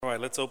All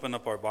right, let's open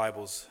up our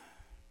Bibles.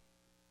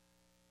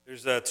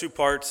 There's two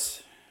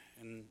parts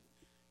in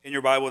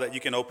your Bible that you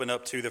can open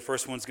up to. The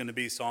first one's going to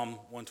be Psalm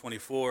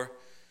 124.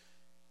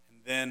 And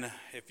then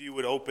if you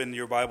would open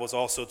your Bibles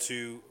also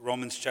to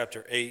Romans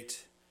chapter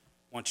 8.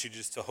 I want you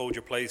just to hold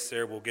your place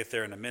there. We'll get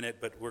there in a minute,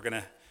 but we're going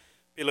to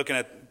be looking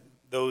at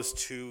those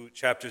two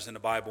chapters in the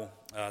Bible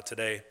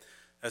today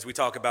as we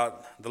talk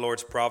about the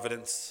Lord's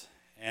providence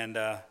and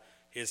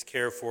his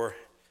care for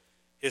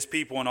his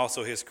people and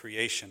also his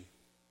creation.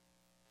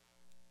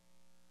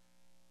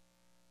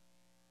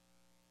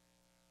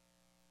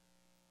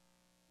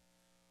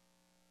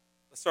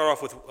 Let's start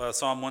off with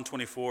Psalm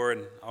 124,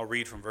 and I'll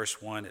read from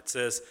verse 1. It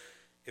says,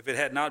 "If it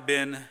had not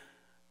been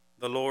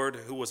the Lord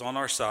who was on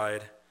our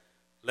side,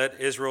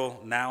 let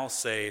Israel now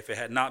say, if it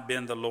had not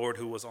been the Lord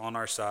who was on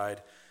our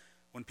side,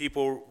 when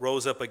people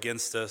rose up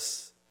against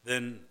us,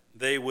 then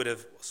they would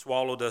have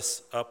swallowed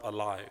us up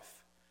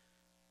alive.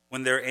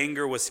 When their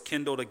anger was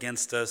kindled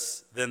against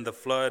us, then the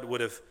flood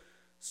would have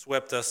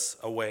swept us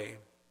away.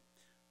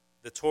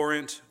 The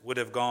torrent would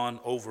have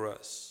gone over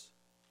us.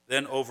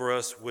 Then over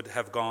us would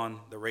have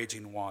gone the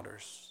raging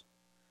waters.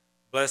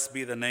 Blessed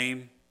be the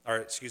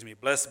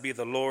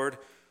Lord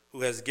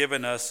who has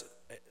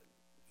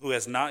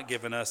not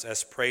given us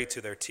as prey to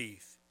their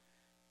teeth.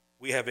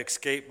 We have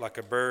escaped like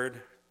a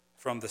bird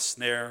from the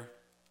snare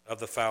of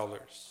the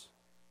fowlers.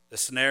 The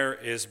snare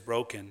is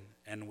broken,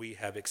 and we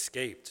have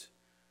escaped.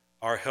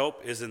 Our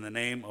help is in the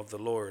name of the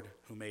Lord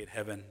who made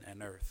heaven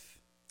and earth."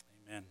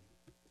 Amen.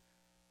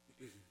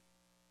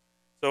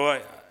 So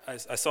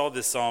I saw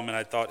this psalm, and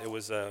I thought it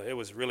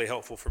was really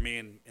helpful for me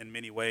in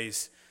many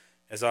ways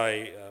as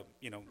I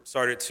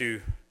started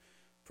to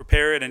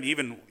prepare it, and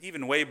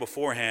even way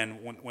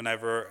beforehand,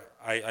 whenever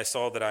I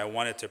saw that I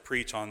wanted to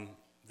preach on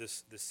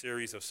this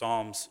series of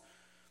psalms.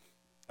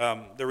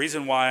 The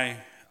reason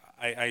why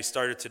I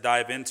started to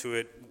dive into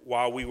it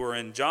while we were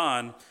in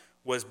John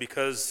was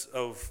because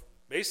of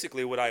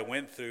basically what I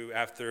went through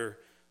after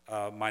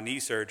my knee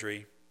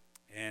surgery,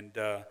 and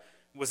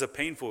it was a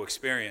painful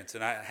experience.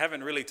 And I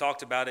haven't really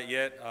talked about it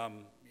yet,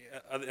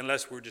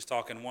 unless we're just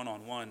talking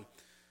one-on-one.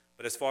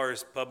 But as far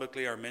as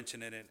publicly or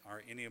mentioning it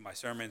or any of my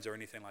sermons or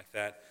anything like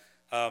that,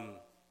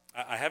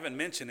 I haven't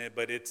mentioned it,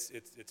 but it's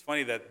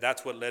funny that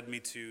that's what led me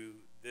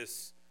to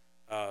this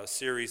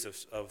series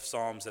of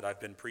psalms that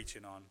I've been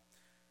preaching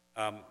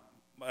on.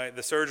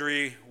 The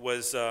surgery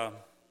was a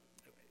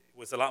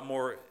lot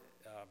more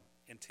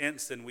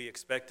intense than we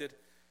expected,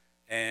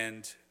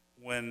 and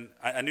when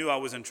I knew I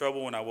was in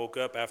trouble when I woke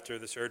up after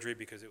the surgery,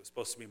 because it was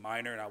supposed to be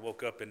minor, and I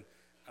woke up and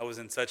I was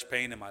in such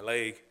pain in my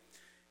leg.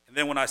 And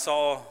then when I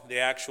saw the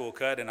actual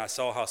cut and I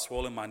saw how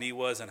swollen my knee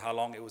was and how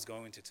long it was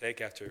going to take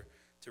to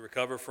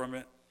recover from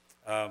it,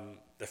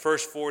 the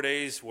first 4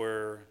 days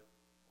were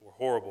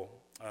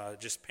horrible,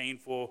 just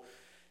painful,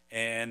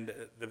 and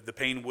the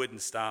pain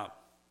wouldn't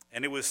stop.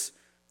 And it was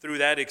through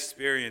that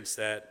experience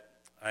that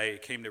I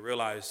came to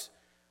realize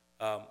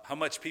how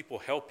much people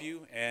help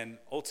you, and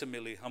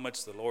ultimately how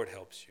much the Lord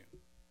helps you.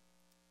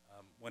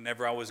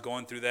 Whenever I was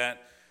going through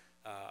that,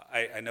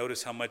 I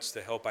noticed how much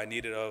the help I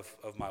needed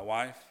of my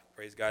wife.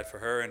 Praise God for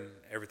her and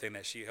everything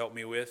that she helped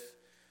me with.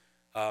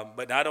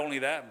 But not only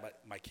that,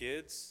 but my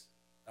kids,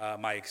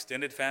 my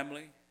extended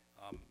family,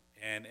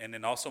 and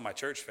then also my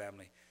church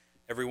family.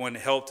 Everyone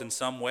helped in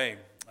some way.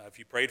 If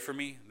you prayed for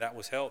me, that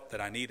was help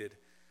that I needed.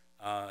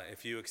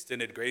 If you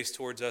extended grace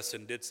towards us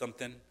and did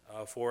something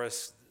for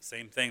us,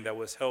 same thing, that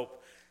was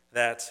help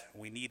that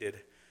we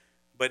needed.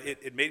 But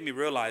it made me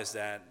realize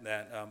that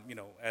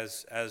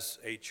as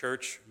a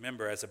church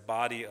member, as a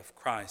body of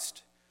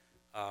Christ,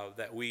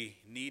 that we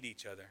need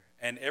each other,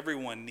 and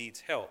everyone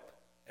needs help,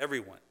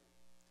 everyone.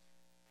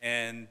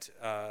 And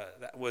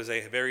that was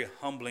a very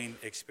humbling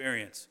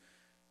experience.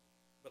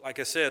 But like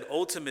I said,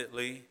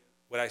 ultimately,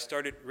 what I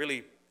started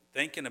really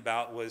thinking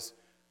about was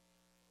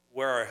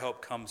where our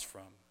help comes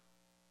from.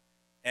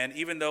 And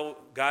even though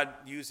God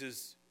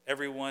uses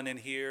everyone in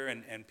here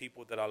and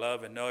people that I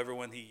love and know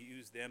everyone, he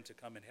used them to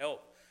come and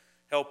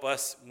help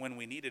us when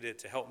we needed it,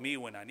 to help me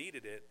when I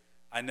needed it,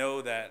 I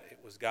know that it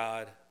was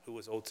God who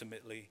was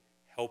ultimately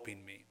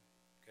helping me.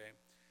 Okay.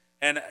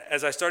 And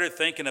as I started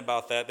thinking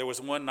about that, there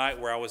was one night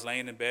where I was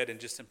laying in bed and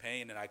just in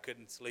pain and I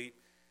couldn't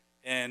sleep.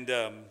 And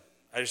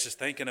I was just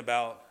thinking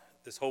about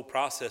this whole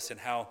process and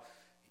how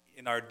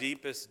in our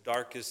deepest,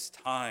 darkest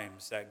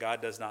times that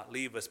God does not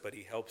leave us, but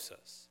he helps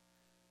us.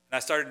 And I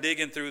started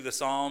digging through the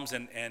Psalms,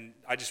 and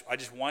I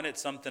just wanted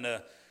something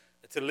to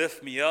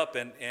lift me up,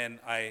 and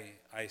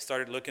I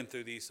started looking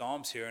through these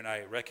Psalms here, and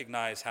I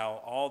recognized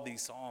how all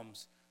these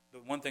Psalms, the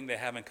one thing they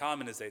have in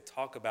common is they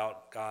talk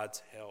about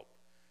God's help.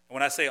 And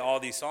when I say all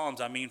these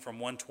Psalms, I mean from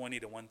 120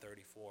 to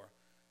 134,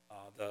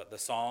 the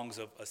songs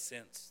of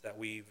ascents that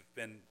we've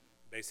been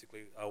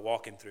basically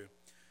walking through.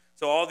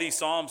 So all these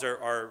Psalms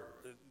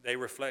they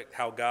reflect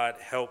how God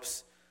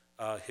helps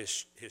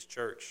his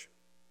church.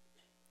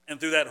 And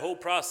through that whole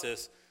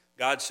process,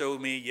 God showed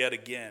me yet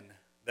again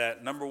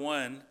that, number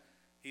one,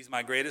 he's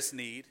my greatest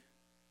need,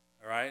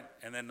 all right?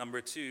 And then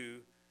number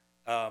two,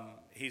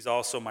 he's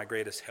also my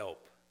greatest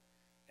help.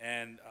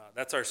 And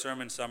that's our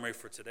sermon summary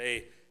for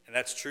today, and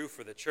that's true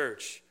for the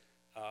church.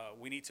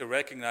 We need to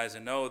recognize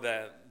and know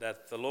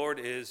that the Lord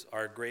is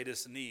our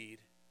greatest need,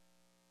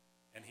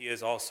 and he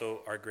is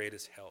also our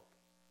greatest help.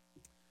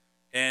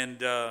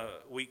 And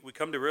we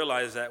come to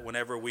realize that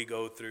whenever we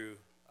go through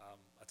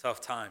a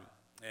tough time,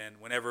 and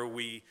whenever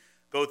we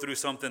go through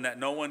something that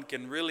no one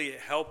can really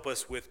help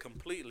us with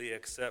completely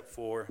except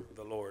for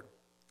the Lord.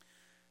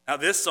 Now,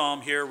 this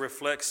psalm here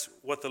reflects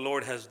what the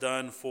Lord has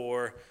done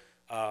for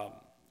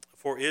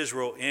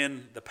Israel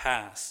in the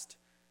past.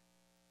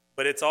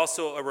 But it's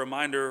also a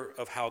reminder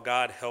of how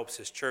God helps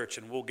his church.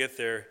 And we'll get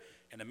there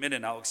in a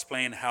minute. I'll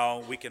explain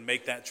how we can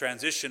make that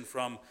transition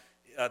from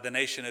the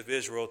nation of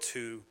Israel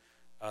to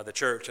the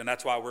church. And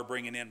that's why we're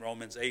bringing in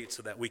Romans 8,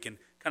 so that we can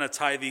kind of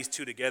tie these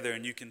two together,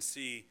 and you can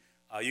see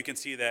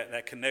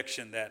that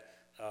connection that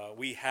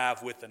we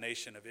have with the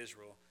nation of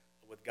Israel,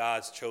 with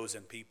God's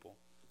chosen people.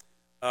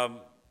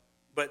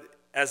 But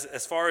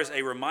as far as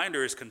a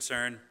reminder is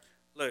concerned,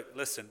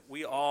 listen,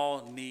 we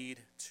all need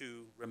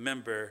to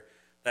remember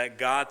that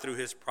God, through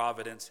his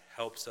providence,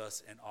 helps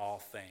us in all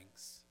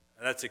things.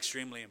 And that's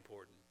extremely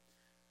important.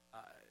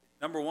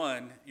 Number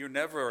one, you're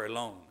never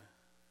alone.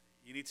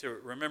 You need to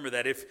remember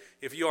that if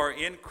you are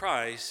in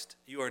Christ,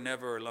 you are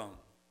never alone.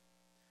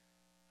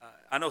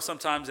 I know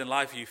sometimes in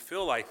life you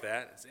feel like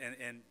that,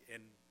 and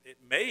it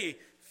may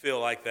feel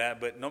like that,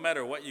 but no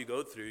matter what you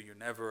go through, you're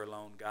never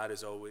alone. God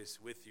is always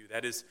with you.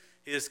 That is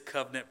his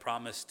covenant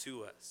promise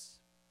to us.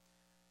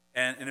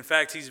 And in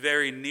fact, he's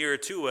very near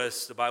to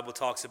us. The Bible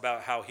talks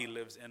about how he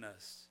lives in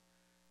us,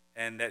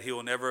 and that he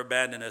will never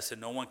abandon us, and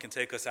no one can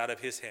take us out of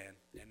his hand,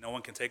 and no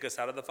one can take us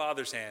out of the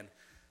Father's hand.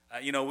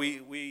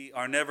 We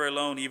are never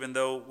alone, even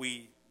though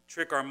we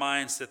trick our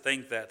minds to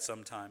think that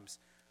sometimes.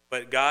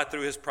 But God,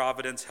 through his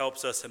providence,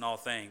 helps us in all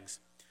things.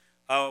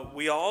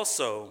 We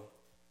also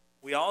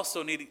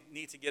need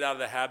to get out of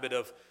the habit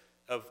of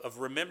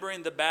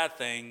remembering the bad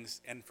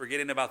things and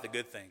forgetting about the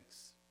good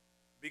things.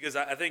 Because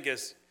I think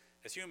as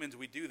humans,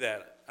 we do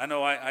that. I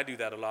know I do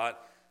that a lot.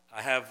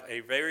 I have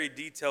a very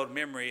detailed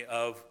memory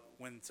of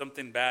when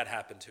something bad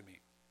happened to me,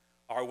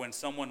 or when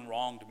someone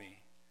wronged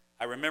me.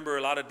 I remember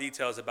a lot of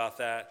details about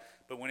that,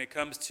 but when it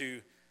comes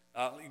to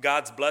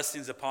God's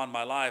blessings upon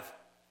my life,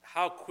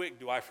 how quick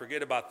do I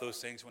forget about those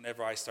things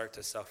whenever I start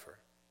to suffer?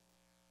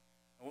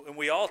 And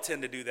we all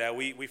tend to do that.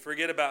 We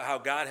forget about how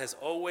God has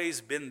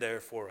always been there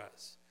for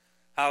us,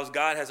 how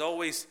God has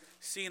always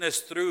seen us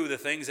through the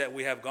things that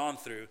we have gone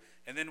through.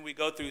 And then we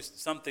go through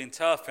something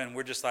tough, and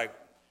we're just like,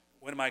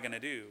 what am I going to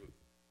do?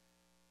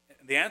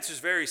 The answer is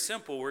very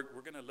simple. We're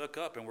going to look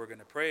up, and we're going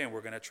to pray, and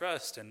we're going to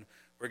trust, and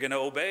we're going to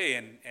obey,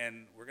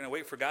 and we're going to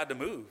wait for God to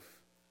move.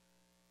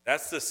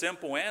 That's the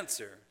simple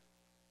answer.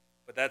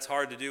 But that's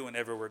hard to do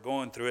whenever we're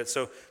going through it.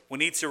 So we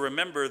need to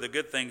remember the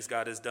good things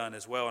God has done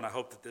as well, and I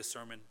hope that this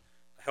sermon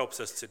helps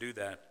us to do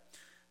that.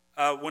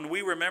 When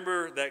we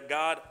remember that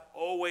God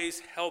always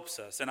helps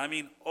us, and I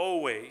mean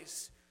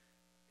always,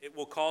 it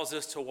will cause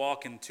us to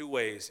walk in two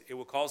ways. It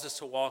will cause us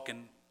to walk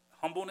in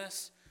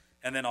humbleness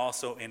and then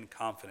also in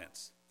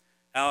confidence.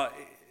 Now,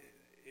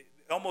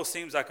 it almost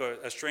seems like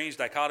a strange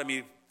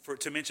dichotomy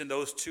to mention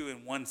those two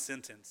in one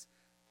sentence.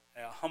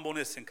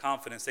 Humbleness and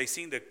confidence, they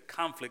seem to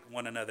conflict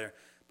one another,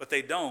 but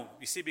they don't.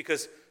 You see,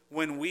 because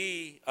when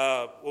we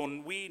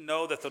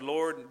know that the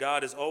Lord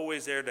God is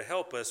always there to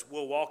help us,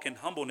 we'll walk in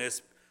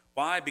humbleness.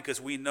 Why?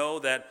 Because we know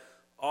that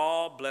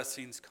all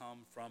blessings come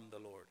from the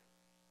Lord.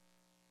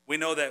 We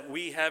know that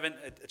we haven't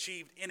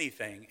achieved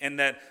anything, and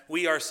that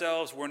we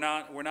ourselves, we're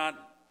not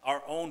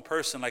our own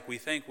person like we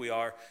think we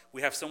are.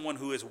 We have someone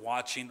who is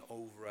watching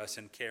over us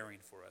and caring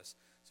for us.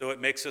 So it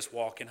makes us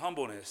walk in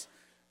humbleness.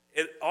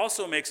 It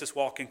also makes us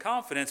walk in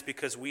confidence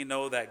because we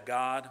know that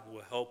God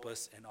will help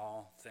us in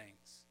all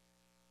things.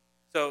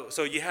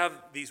 So you have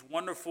these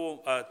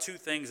wonderful two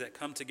things that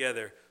come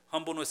together,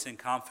 humbleness and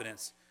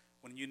confidence.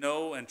 When you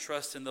know and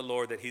trust in the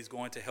Lord that he's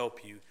going to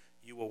help you,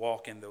 you will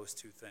walk in those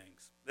two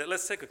things.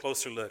 Let's take a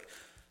closer look.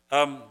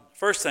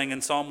 First thing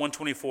in Psalm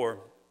 124,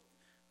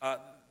 the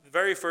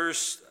very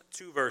first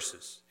two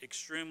verses,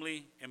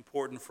 extremely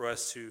important for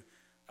us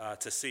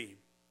to see.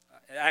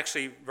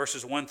 Actually,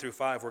 verses 1 through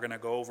 5 we're going to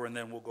go over, and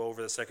then we'll go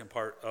over the second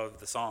part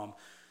of the psalm.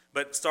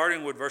 But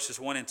starting with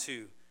verses 1 and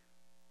 2,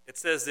 it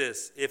says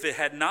this: if it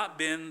had not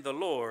been the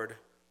Lord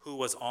who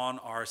was on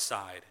our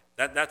side.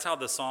 That's how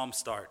the psalm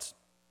starts.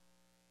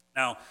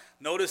 Now,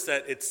 notice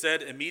that it's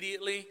said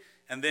immediately,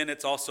 and then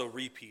it's also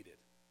repeated.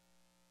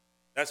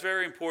 That's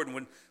very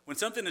important. When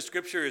something in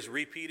Scripture is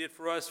repeated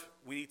for us,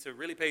 we need to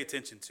really pay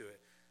attention to it.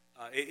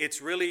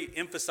 It's really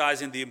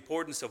emphasizing the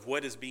importance of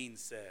what is being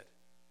said.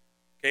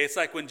 Okay, it's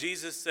like when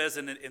Jesus says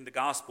in the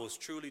Gospels,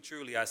 truly,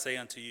 truly, I say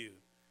unto you.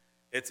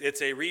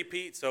 It's a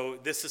repeat, so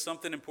this is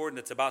something important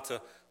that's about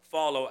to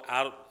follow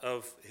out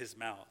of his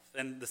mouth.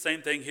 And the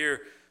same thing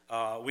here,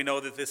 we know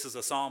that this is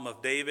a psalm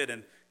of David,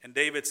 and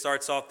David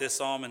starts off this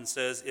psalm and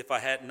says, if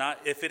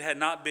it had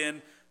not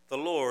been the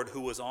Lord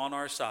who was on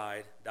our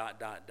side, ...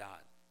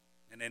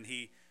 And then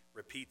he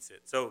repeats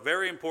it. So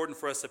very important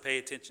for us to pay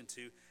attention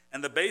to.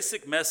 And the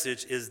basic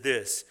message is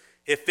this: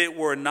 If it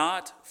were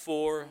not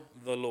for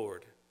the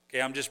Lord.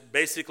 Okay, I'm just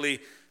basically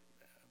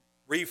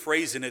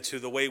rephrasing it to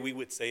the way we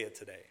would say it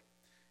today.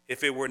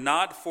 If it were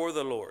not for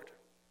the Lord, ...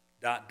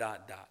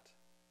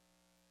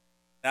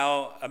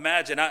 Now,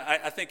 imagine,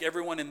 I think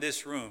everyone in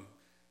this room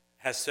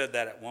has said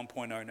that at one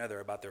point or another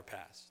about their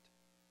past.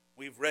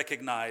 We've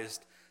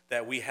recognized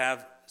that we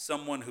have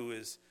someone who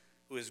is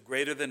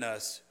greater than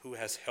us, who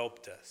has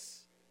helped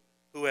us,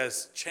 who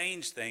has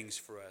changed things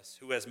for us,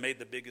 who has made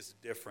the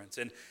biggest difference.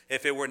 And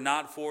if it were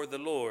not for the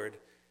Lord,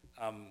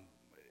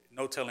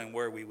 no telling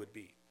where we would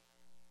be.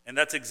 And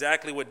that's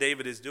exactly what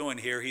David is doing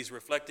here. He's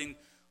reflecting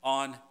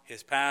on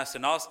his past,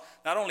 and also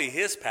not only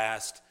his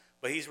past,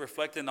 but he's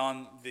reflecting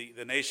on the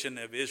nation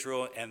of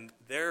Israel and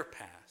their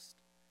past.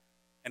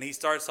 And he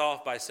starts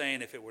off by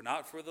saying, if it were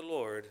not for the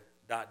Lord, ...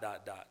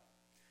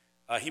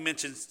 He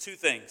mentions two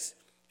things.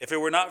 If it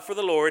were not for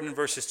the Lord, in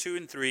verses 2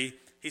 and 3,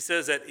 he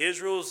says that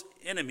Israel's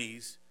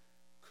enemies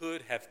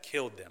could have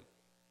killed them.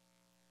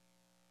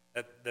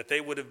 That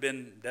they would have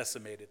been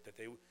decimated, that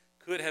they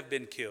could have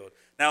been killed.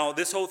 Now,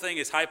 this whole thing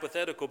is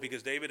hypothetical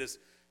because David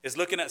is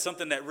looking at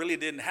something that really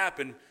didn't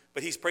happen,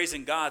 but he's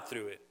praising God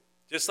through it.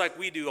 Just like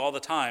we do all the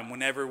time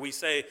whenever we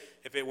say,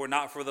 if it were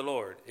not for the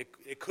Lord,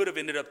 it could have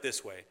ended up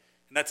this way.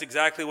 And that's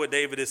exactly what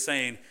David is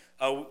saying.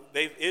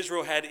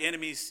 Israel had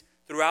enemies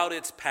throughout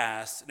its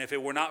past, and if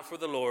it were not for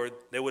the Lord,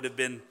 they would have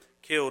been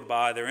killed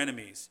by their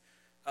enemies.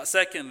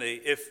 Secondly,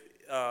 if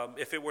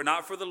it were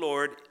not for the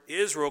Lord,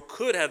 Israel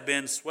could have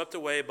been swept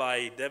away by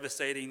a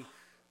devastating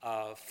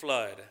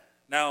flood.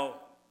 Now,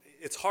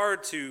 it's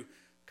hard to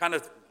kind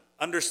of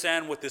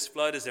understand what this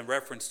flood is in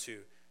reference to.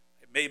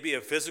 It may be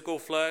a physical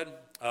flood.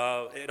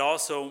 It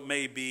also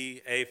may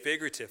be a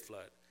figurative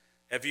flood.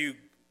 If you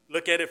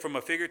look at it from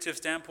a figurative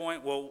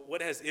standpoint, well,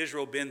 what has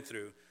Israel been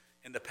through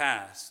in the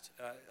past,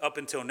 up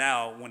until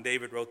now when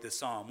David wrote this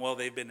psalm? Well,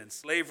 they've been in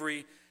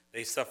slavery,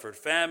 they suffered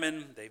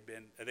famine,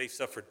 they've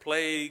suffered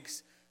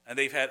plagues, and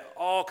they've had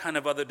all kind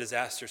of other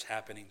disasters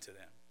happening to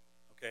them.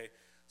 Okay,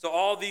 so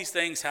all these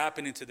things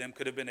happening to them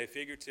could have been a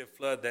figurative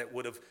flood that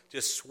would have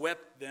just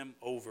swept them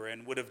over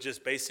and would have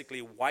just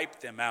basically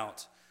wiped them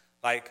out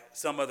like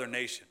some other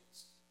nations.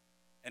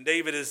 And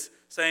David is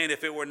saying,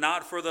 if it were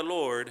not for the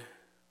Lord,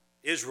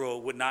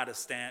 Israel would not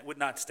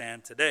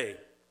stand today.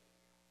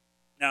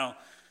 Now,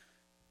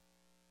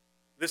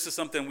 this is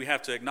something we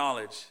have to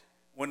acknowledge.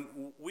 When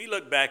we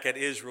look back at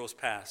Israel's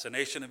past, the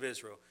nation of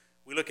Israel,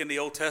 we look in the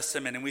Old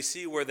Testament and we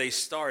see where they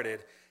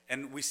started,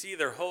 and we see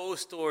their whole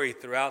story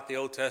throughout the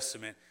Old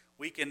Testament.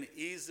 We can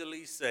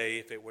easily say,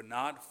 if it were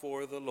not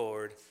for the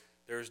Lord,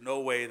 there's no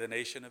way the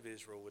nation of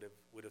Israel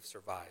would have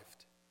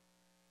survived.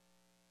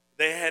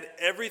 They had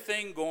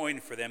everything going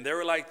for them. They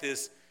were like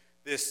this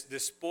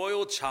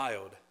spoiled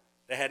child.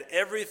 They had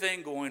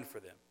everything going for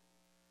them.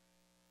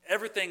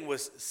 Everything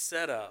was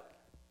set up,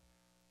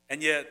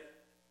 and yet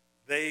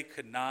they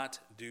could not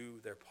do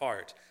their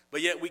part.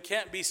 But yet we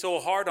can't be so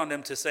hard on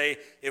them to say,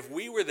 if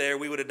we were there,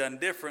 we would have done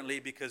differently,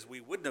 because we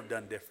wouldn't have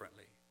done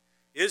differently.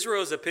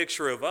 Israel is a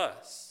picture of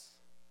us.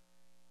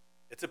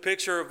 It's a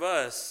picture of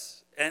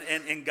us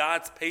and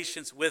God's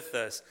patience with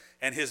us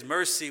and his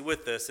mercy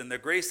with us and the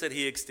grace that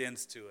he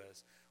extends to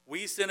us.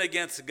 We sin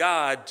against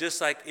God just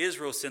like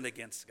Israel sinned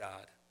against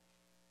God.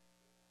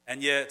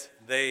 And yet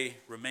they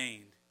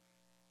remained.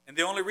 And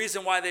the only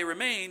reason why they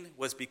remained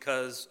was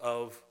because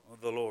of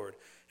the Lord.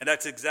 And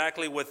that's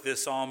exactly what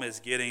this psalm is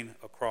getting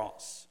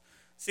across.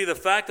 See, the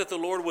fact that the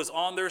Lord was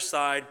on their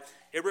side,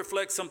 it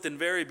reflects something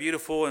very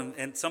beautiful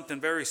and something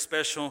very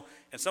special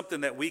and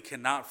something that we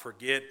cannot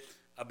forget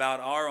about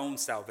our own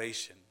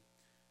salvation.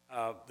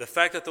 The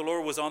fact that the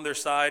Lord was on their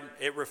side,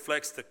 it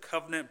reflects the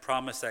covenant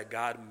promise that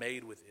God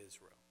made with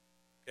Israel.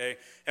 Okay,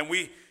 and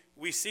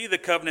we see the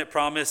covenant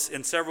promise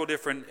in several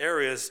different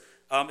areas.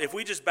 If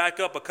we just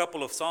back up a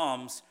couple of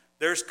Psalms,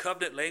 there's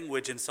covenant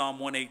language in Psalm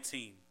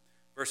 118,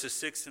 verses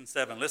 6 and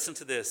 7. Listen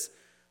to this.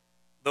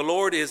 The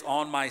Lord is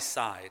on my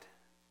side.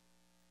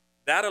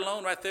 That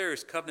alone right there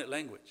is covenant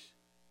language.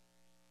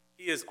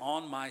 He is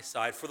on my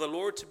side. For the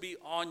Lord to be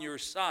on your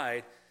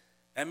side,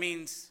 that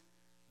means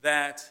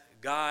that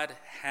God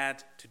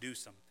had to do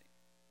something.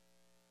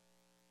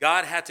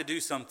 God had to do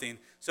something.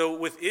 So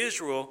with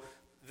Israel,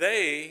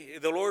 the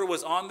Lord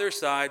was on their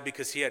side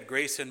because he had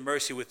grace and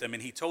mercy with them.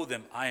 And he told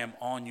them, I am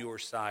on your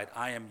side.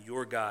 I am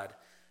your God.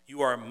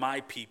 You are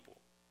my people.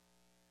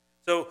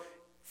 So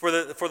for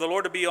the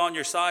Lord to be on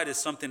your side is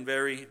something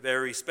very,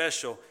 very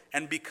special.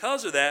 And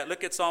because of that,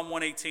 look at Psalm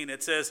 118.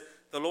 It says,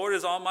 the Lord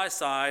is on my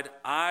side.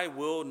 I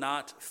will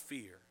not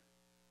fear.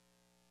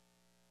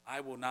 I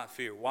will not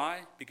fear.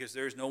 Why? Because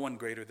there is no one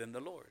greater than the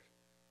Lord.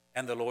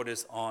 And the Lord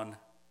is on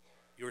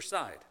your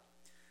side.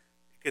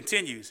 It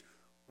continues.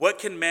 What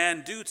can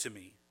man do to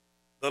me?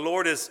 The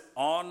Lord is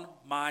on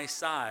my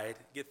side.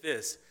 Get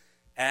this.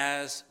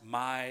 As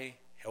my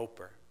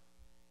helper.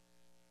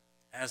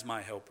 As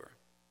my helper.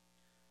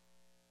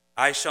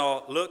 I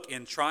shall look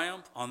in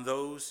triumph on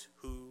those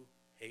who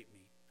hate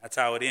me. That's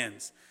how it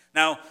ends.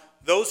 Now,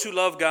 those who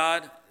love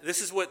God,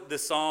 this is what the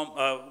Psalm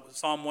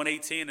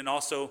 118 and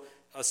also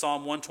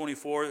Psalm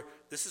 124,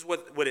 this is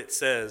what it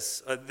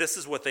says. This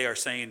is what they are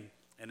saying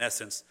in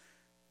essence.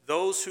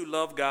 Those who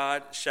love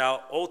God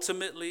shall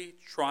ultimately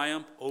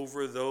triumph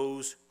over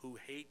those who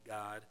hate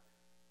God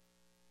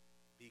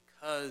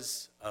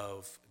because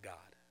of God.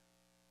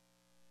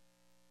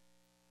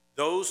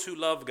 Those who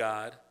love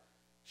God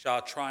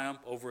shall triumph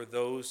over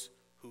those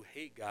who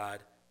hate God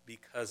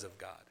because of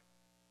God.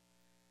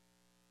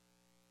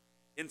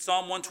 In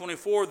Psalm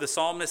 124, the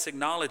psalmist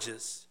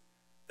acknowledges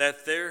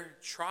that their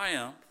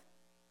triumph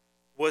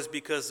was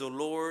because the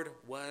Lord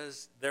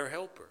was their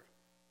helper.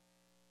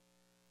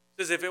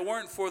 It says if it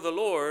weren't for the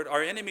Lord,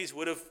 our enemies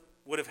would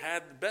have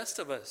had the best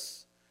of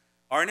us.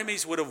 Our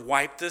enemies would have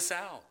wiped us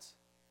out.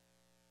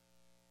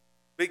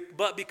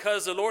 But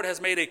because the Lord has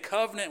made a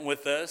covenant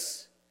with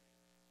us,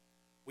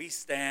 we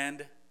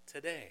stand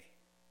today.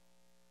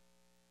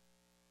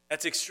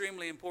 That's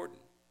extremely important.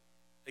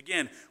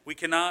 Again, we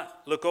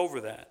cannot look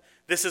over that.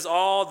 This is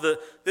all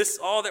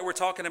that we're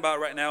talking about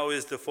right now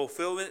is the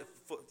fulfillment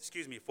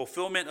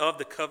of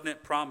the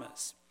covenant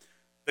promise.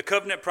 The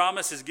covenant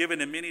promise is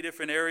given in many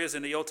different areas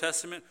in the Old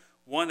Testament.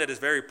 One that is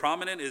very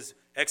prominent is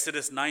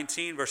Exodus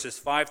 19, verses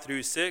 5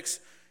 through 6.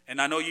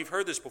 And I know you've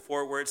heard this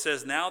before, where it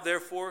says, "Now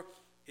therefore,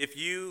 if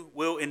you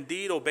will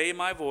indeed obey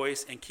my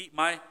voice and keep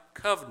my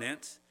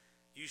covenant,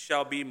 you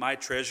shall be my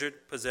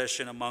treasured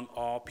possession among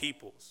all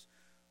peoples.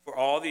 For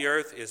all the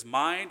earth is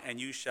mine, and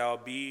you shall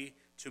be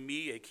to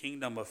me a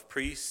kingdom of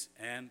priests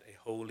and a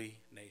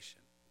holy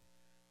nation."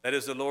 That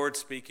is the Lord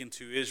speaking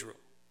to Israel,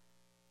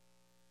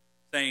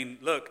 saying,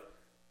 look,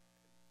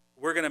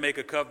 we're going to make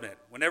a covenant.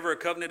 Whenever a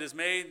covenant is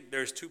made,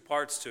 there's two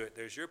parts to it.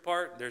 There's your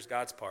part, there's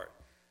God's part.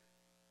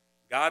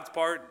 God's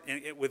part,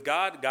 with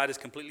God, God is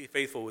completely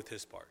faithful with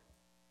his part.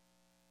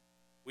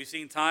 We've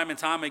seen time and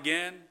time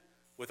again,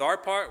 with our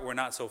part, we're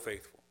not so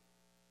faithful.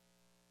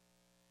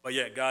 But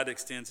yet God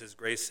extends his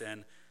grace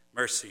and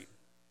mercy.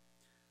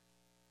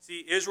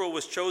 See, Israel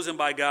was chosen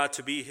by God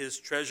to be his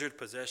treasured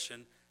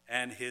possession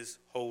and his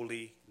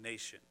holy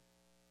nation.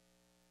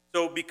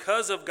 So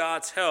because of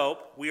God's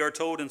help, we are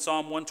told in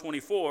Psalm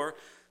 124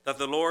 that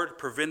the Lord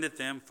prevented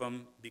them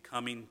from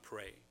becoming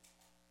prey.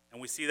 And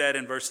we see that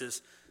in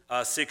verses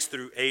 6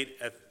 through 8.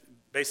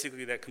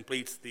 Basically, that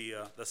completes the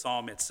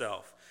psalm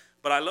itself.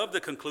 But I love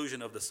the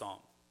conclusion of the psalm.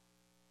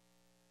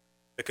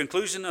 The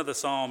conclusion of the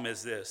psalm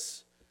is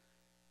this.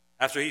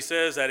 After he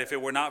says that if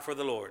it were not for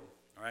the Lord,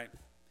 all right?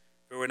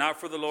 If it were not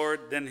for the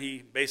Lord, then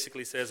he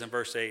basically says in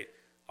verse 8,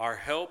 our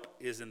help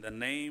is in the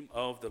name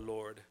of the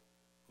Lord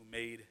who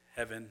made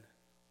heaven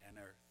and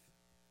earth.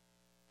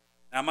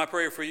 Now, my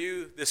prayer for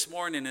you this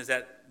morning is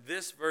that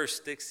this verse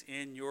sticks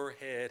in your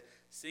head,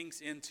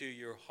 sinks into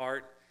your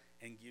heart,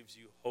 and gives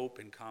you hope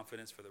and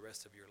confidence for the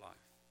rest of your life.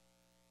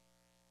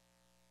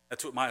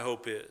 That's what my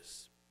hope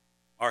is.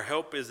 Our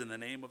help is in the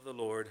name of the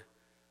Lord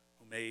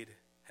who made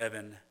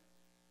heaven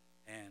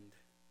and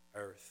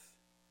earth.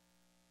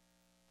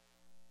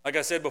 Like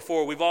I said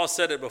before, we've all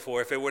said it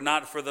before, if it were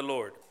not for the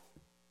Lord.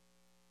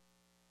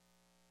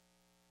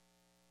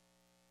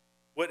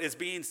 What is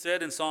being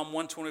said in Psalm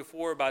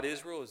 124 about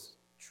Israel is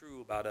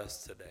true about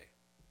us today.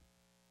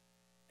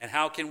 And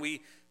how can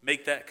we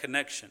make that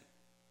connection?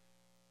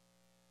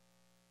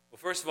 Well,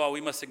 first of all,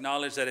 we must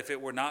acknowledge that if it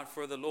were not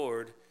for the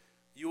Lord,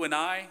 you and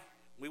I,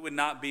 we would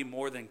not be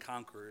more than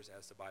conquerors,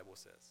 as the Bible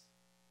says.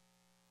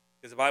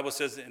 Because the Bible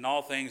says that in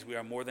all things we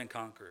are more than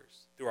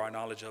conquerors through our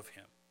knowledge of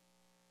him.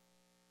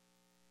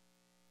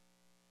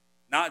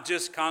 Not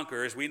just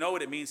conquerors. We know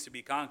what it means to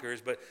be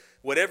conquerors, but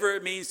whatever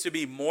it means to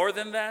be more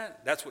than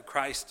that, that's what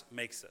Christ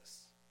makes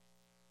us.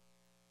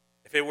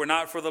 If it were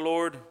not for the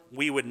Lord,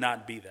 we would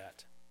not be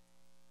that.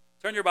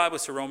 Turn your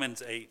Bibles to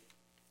Romans 8.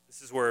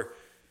 This is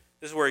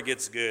where it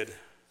gets good.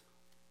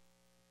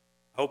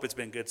 I hope it's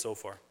been good so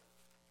far.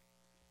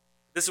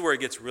 This is where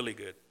it gets really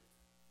good.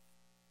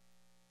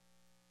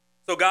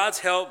 So God's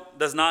help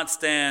does not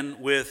stand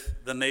with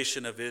the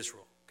nation of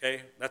Israel.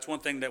 Okay? That's one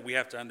thing that we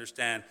have to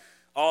understand.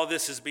 All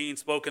this is being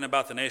spoken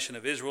about the nation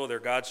of Israel. They're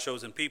God's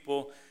chosen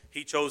people.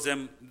 He chose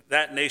them,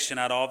 that nation,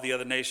 out of all the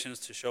other nations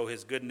to show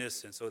his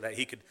goodness and so that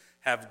he could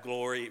have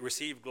glory,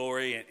 receive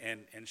glory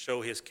and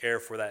show his care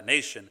for that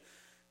nation.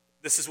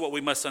 This is what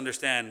we must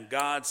understand.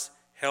 God's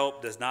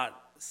help does not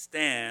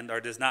stand or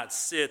does not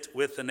sit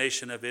with the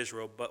nation of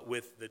Israel, but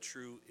with the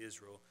true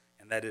Israel,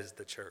 and that is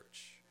the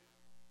church.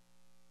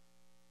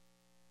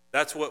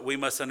 That's what we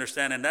must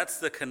understand, and that's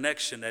the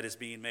connection that is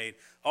being made.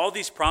 All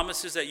these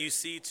promises that you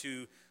see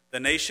to the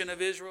nation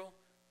of Israel,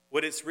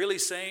 what it's really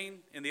saying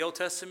in the Old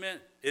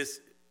Testament is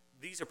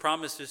these are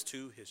promises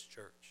to his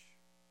church.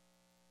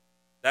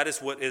 That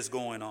is what is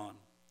going on.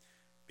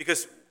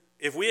 Because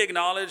if we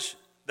acknowledge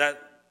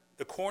that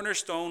the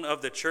cornerstone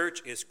of the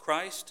church is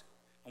Christ,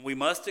 and we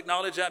must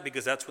acknowledge that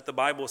because that's what the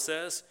Bible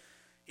says,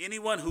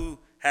 anyone who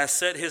has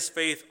set his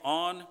faith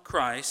on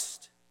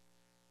Christ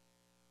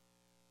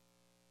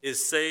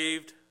is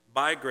saved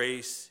by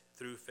grace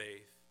through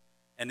faith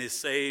and is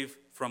saved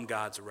from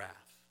God's wrath.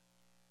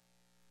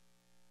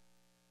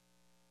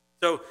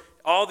 So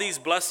all these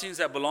blessings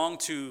that belong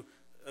to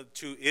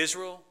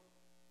Israel,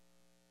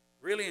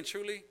 really and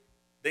truly,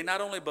 they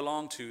not only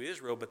belong to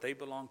Israel, but they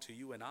belong to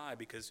you and I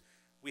because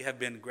we have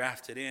been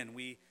grafted in.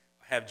 We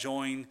have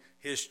joined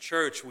his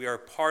church. We are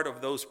part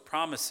of those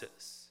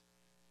promises.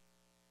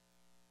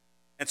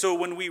 And so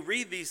when we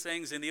read these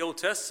things in the Old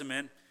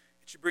Testament,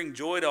 it should bring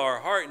joy to our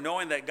heart,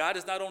 knowing that God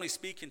is not only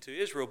speaking to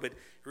Israel, but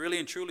really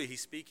and truly he's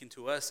speaking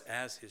to us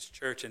as his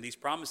church. And these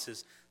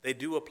promises, they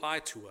do apply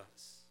to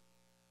us.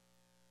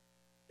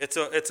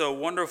 It's a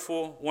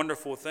wonderful,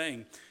 wonderful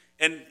thing.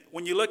 And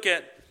when you look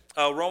at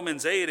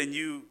Romans 8 and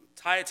you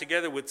tie it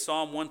together with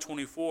Psalm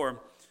 124,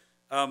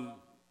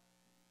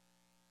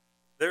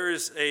 there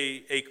is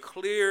a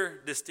clear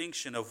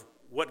distinction of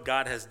what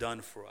God has done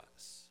for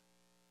us.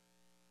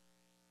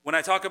 When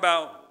I talk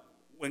about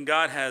when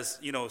God has,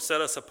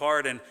 set us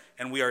apart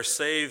and we are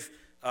saved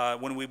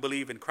when we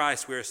believe in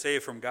Christ, we are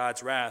saved from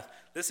God's wrath.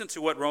 Listen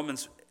to what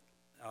Romans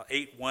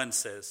 8:1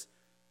 says.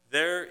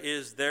 There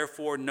is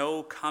therefore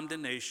no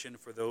condemnation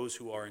for those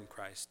who are in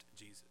Christ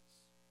Jesus.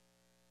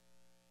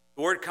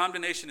 The word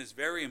condemnation is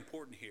very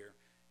important here.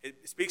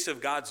 It speaks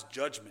of God's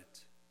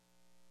judgment.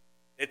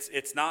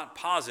 It's not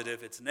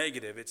positive, it's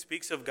negative. It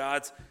speaks of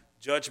God's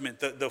judgment,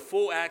 the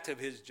full act of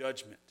his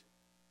judgment.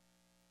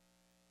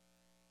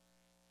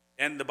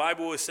 And the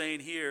Bible is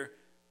saying here,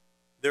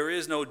 there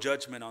is no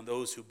judgment on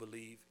those who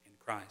believe in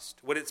Christ.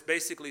 What it's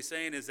basically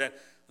saying is that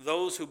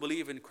those who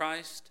believe in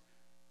Christ,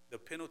 the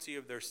penalty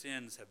of their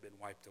sins have been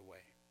wiped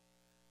away.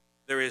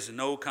 There is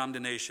no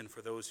condemnation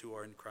for those who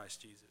are in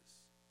Christ Jesus.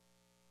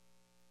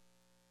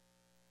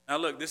 Now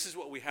look, this is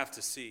what we have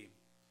to see.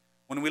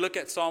 When we look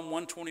at Psalm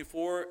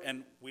 124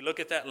 and we look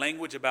at that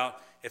language about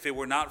if it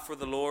were not for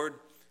the Lord,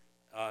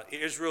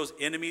 Israel's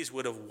enemies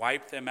would have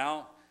wiped them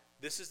out.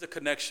 This is the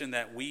connection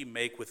that we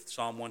make with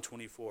Psalm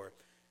 124.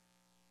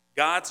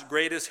 God's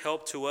greatest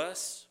help to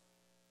us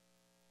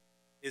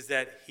is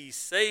that he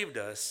saved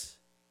us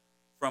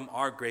from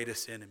our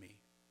greatest enemy.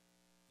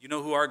 You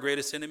know who our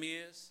greatest enemy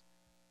is?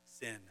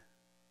 Sin.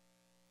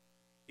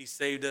 He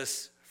saved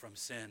us from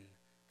sin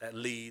that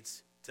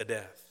leads to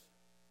death.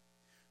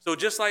 So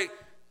just like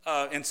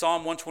in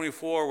Psalm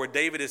 124, where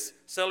David is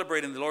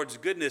celebrating the Lord's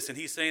goodness, and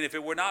he's saying if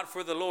it were not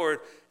for the Lord,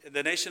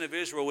 the nation of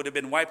Israel would have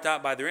been wiped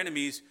out by their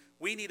enemies.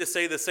 We need to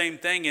say the same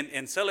thing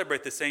and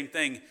celebrate the same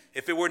thing.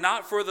 If it were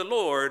not for the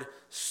Lord,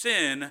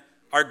 sin,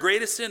 our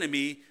greatest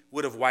enemy,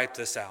 would have wiped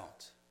us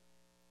out.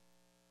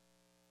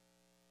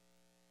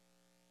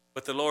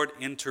 But the Lord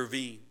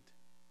intervened.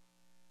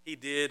 He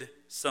did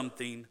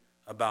something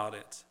about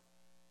it.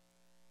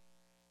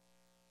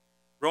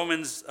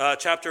 Romans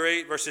chapter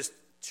 8, verses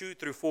 2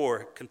 through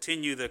 4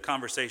 continue the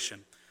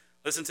conversation.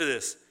 Listen to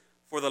this.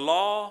 For the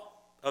law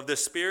of the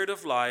Spirit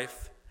of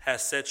life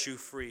has set you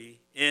free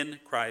in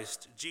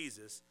Christ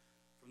Jesus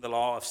from the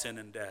law of sin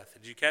and death.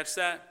 Did you catch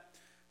that?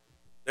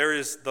 There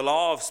is the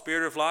law of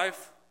Spirit of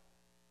life.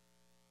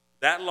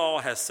 That law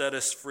has set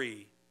us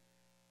free,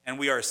 and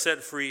we are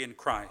set free in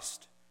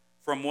Christ.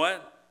 From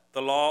what?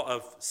 The law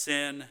of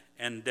sin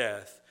and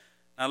death.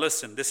 Now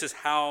listen, this is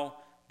how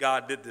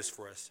God did this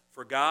for us.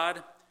 For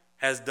God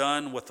has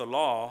done what the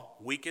law,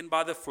 weakened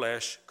by the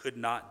flesh, could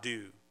not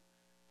do,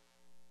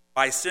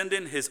 by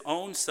sending his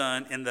own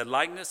Son in the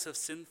likeness of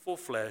sinful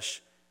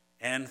flesh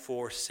and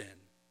for sin.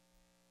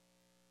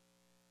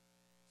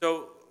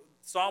 So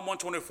Psalm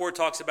 124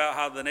 talks about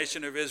how the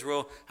nation of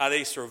Israel, how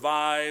they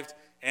survived,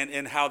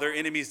 and how their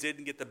enemies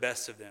didn't get the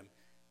best of them.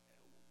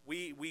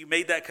 We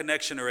made that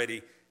connection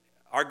already.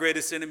 Our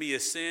greatest enemy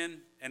is sin,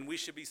 and we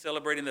should be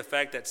celebrating the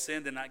fact that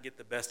sin did not get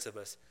the best of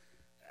us.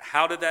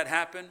 How did that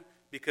happen?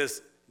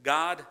 Because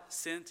God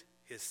sent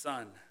his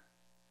Son.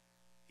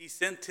 He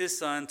sent his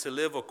Son to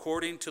live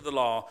according to the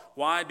law.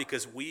 Why?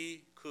 Because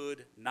we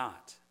could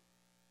not.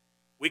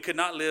 We could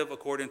not live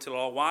according to the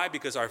law. Why?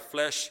 Because our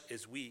flesh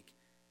is weak.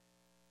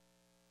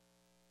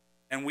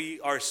 And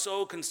we are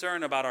so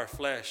concerned about our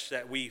flesh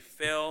that we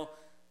fail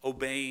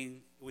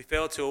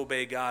to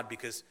obey God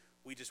because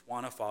we just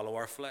want to follow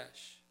our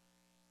flesh.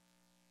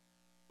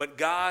 But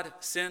God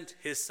sent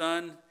his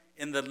Son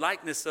in the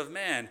likeness of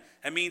man.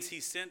 That means he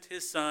sent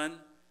his Son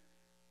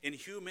in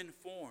human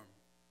form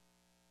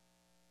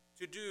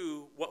to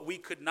do what we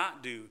could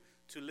not do,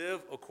 to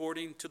live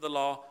according to the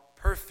law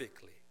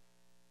perfectly.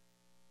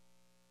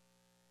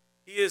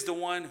 He is the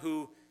one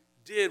who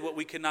did what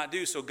we could not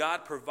do, so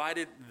God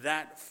provided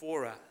that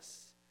for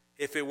us.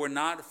 If it were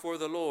not for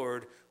the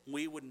Lord,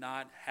 we would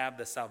not have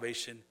the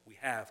salvation we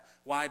have.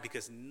 Why?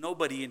 Because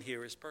nobody in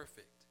here is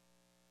perfect.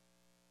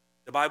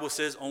 The Bible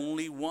says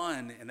only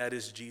one, and that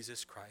is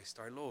Jesus Christ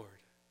our Lord.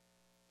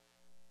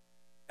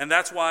 And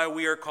that's why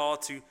we are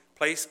called to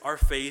place our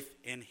faith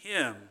in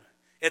him.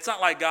 It's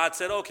not like God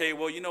said, okay,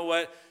 well, you know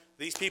what?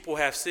 These people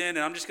have sinned,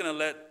 and I'm just going to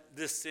let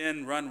this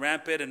sin run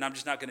rampant, and I'm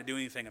just not going to do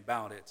anything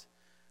about it.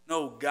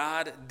 No,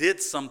 God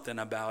did something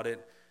about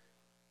it.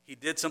 He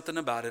did something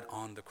about it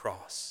on the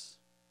cross.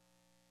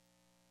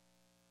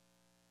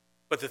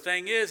 But the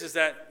thing is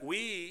that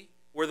we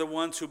were the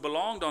ones who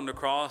belonged on the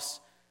cross,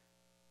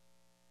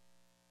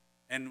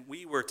 and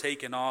we were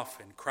taken off,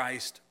 and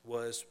Christ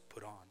was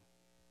put on.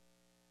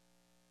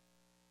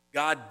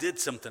 God did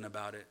something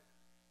about it.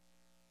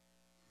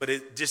 But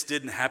it just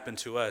didn't happen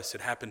to us. It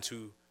happened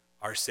to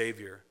our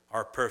Savior,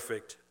 our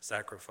perfect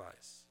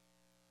sacrifice.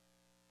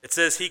 It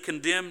says he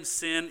condemned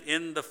sin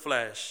in the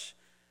flesh.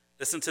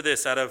 Listen to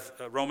this out of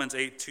Romans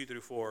 8, 2 through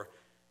 4.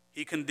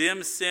 He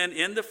condemned sin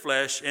in the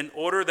flesh in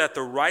order that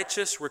the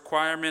righteous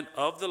requirement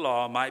of the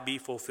law might be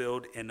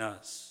fulfilled in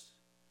us,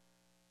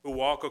 who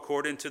walk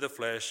according to the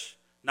flesh,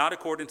 not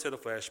according to the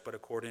flesh, but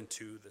according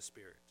to the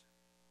Spirit.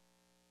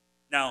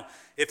 Now,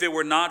 if it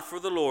were not for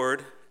the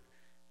Lord,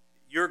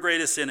 your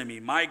greatest enemy,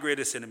 my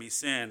greatest enemy,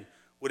 sin,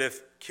 would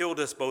have killed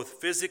us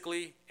both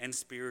physically and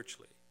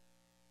spiritually.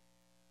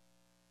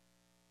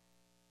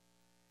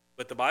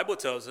 But the Bible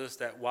tells us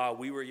that while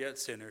we were yet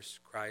sinners,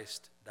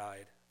 Christ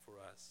died for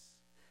us.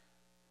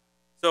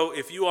 So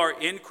if you are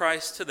in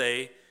Christ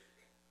today,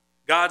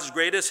 God's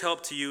greatest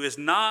help to you is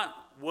not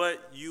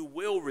what you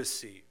will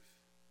receive.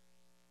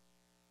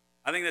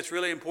 I think that's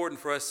really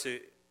important for us to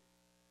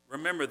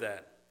remember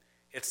that.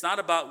 It's not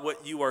about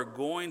what you are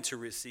going to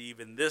receive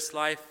in this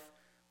life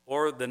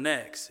or the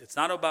next. It's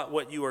not about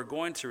what you are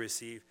going to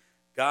receive.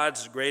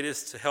 God's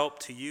greatest help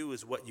to you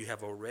is what you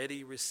have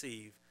already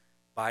received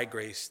by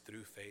grace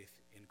through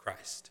faith in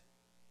Christ.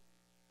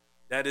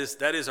 That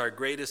is our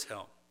greatest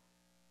help.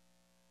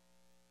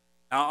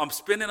 Now, I'm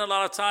spending a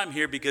lot of time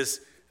here because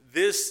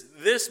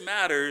this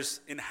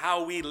matters in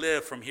how we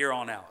live from here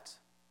on out.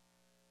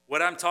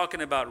 What I'm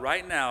talking about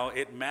right now,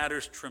 it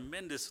matters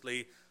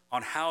tremendously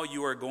on how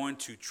you are going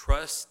to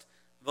trust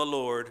the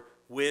Lord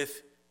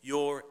with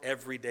your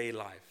everyday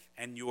life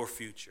and your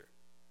future.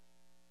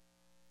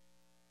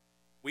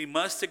 We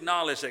must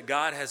acknowledge that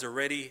God has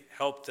already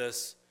helped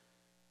us.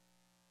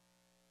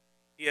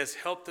 He has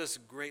helped us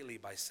greatly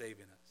by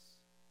saving us.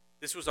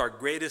 This was our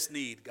greatest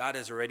need. God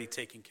has already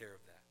taken care of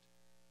that.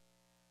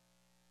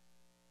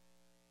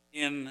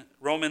 In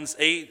Romans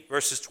 8,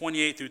 verses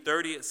 28 through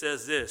 30, it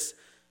says this,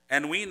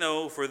 and we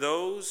know for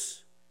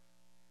those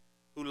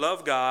who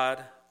love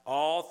God,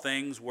 all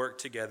things work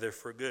together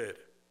for good.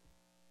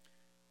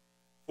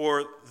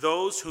 For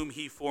those whom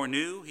he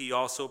foreknew, he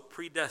also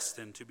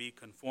predestined to be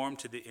conformed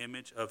to the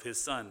image of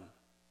his Son.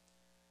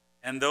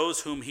 And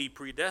those whom he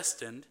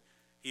predestined,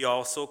 he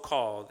also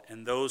called.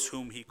 And those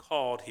whom he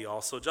called, he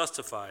also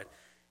justified.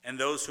 And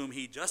those whom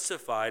he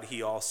justified,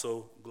 he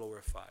also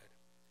glorified.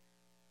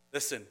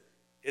 Listen,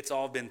 it's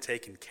all been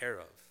taken care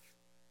of.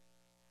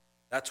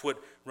 That's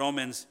what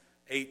Romans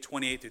 8,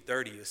 28 through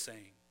 30 is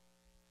saying.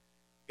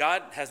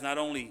 God has not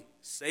only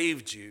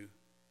saved you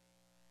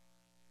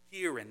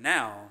here and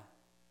now,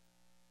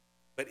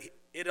 but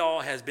it all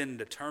has been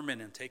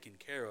determined and taken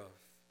care of.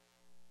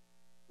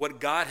 What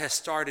God has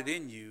started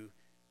in you,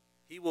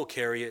 he will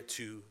carry it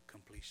to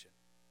completion.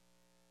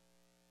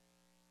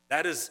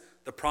 That is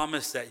the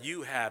promise that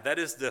you have. That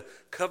is the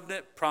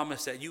covenant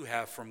promise that you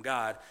have from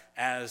God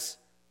as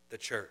the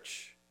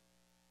church.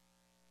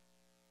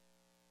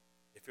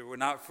 If it were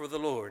not for the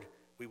Lord,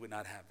 we would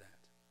not have that.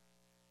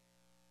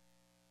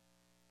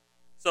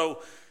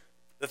 So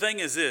the thing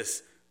is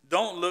this,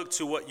 don't look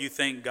to what you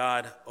think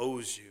God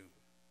owes you.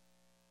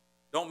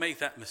 Don't make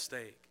that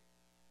mistake.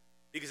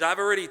 Because I've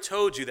already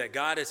told you that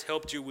God has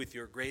helped you with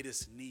your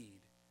greatest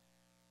need.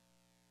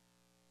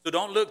 So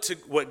don't look to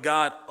what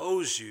God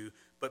owes you,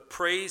 but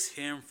praise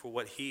him for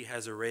what he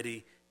has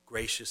already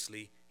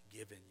graciously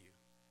given you.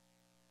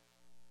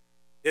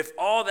 If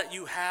all that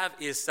you have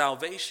is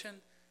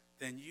salvation,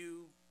 then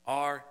you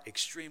are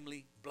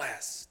extremely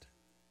blessed.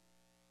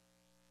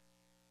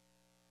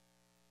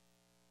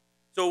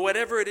 So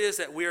whatever it is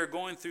that we are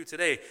going through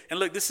today, and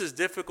look, this is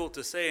difficult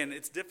to say and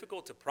it's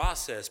difficult to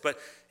process, but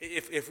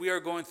if we are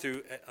going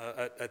through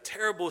a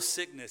terrible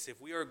sickness, if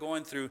we are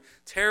going through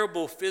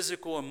terrible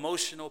physical,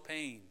 emotional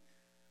pain,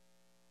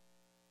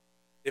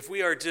 if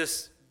we are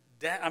just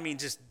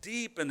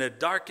deep in the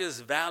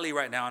darkest valley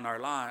right now in our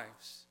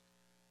lives,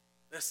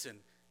 listen,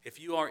 if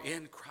you are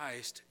in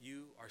Christ,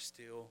 you are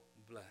still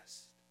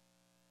blessed.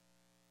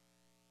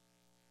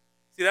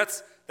 See,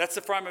 that's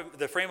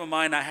the frame of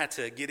mind I had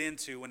to get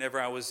into whenever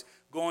I was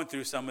going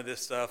through some of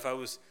this stuff. I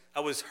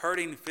was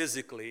hurting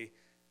physically,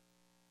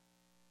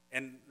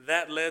 and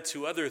that led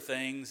to other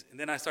things. And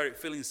then I started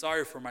feeling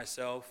sorry for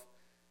myself,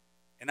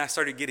 and I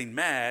started getting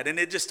mad, and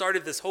it just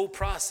started this whole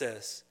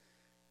process.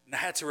 And I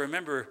had to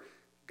remember,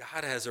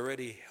 God has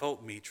already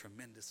helped me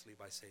tremendously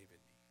by saving me.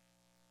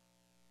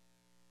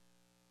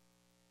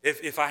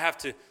 If I have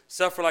to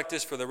suffer like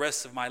this for the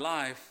rest of my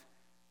life,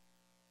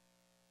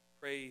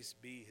 praise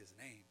be his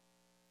name.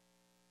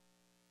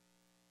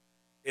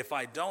 If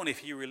I don't, if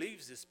he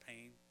relieves this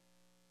pain,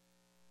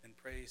 then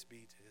praise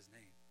be to his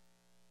name.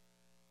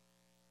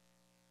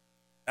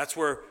 That's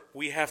where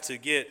we have to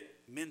get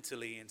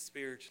mentally and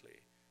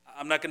spiritually.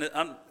 I'm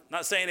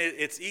not saying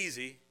it's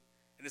easy,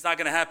 and it's not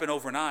going to happen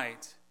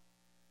overnight.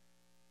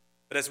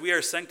 But as we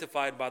are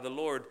sanctified by the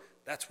Lord,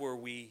 that's where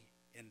we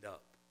end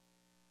up.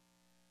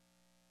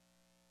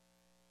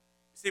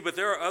 See, but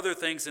there are other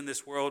things in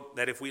this world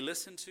that if we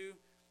listen to,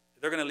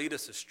 they're going to lead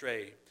us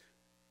astray.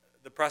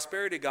 The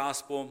prosperity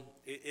gospel,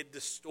 it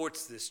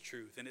distorts this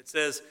truth. And it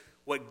says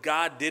what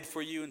God did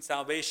for you in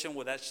salvation,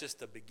 well, that's just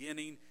the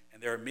beginning. And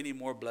and there are many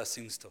more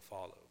blessings to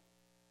follow.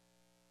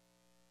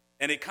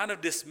 And it kind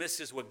of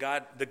dismisses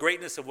the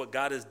greatness of what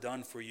God has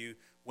done for you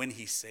when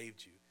he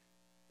saved you.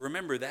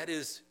 Remember, that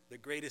is the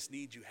greatest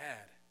need you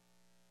had.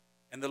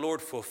 And the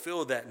Lord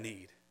fulfilled that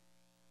need.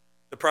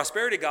 The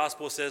prosperity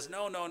gospel says,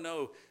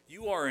 no,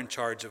 you are in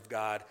charge of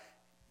God.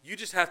 You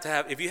just have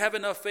to if you have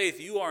enough faith,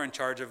 you are in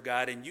charge of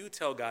God, and you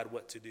tell God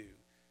what to do.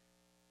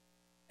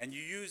 And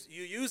you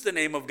use the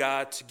name of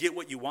God to get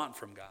what you want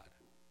from God.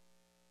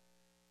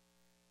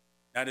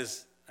 That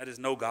is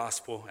no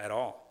gospel at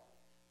all.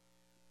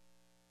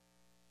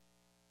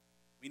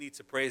 We need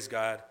to praise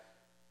God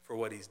for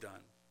what he's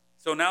done.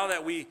 So now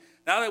that we've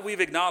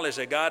acknowledged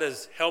that God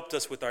has helped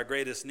us with our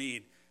greatest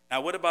need,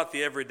 now what about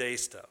the everyday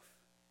stuff?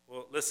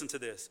 Well, listen to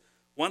this.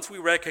 Once we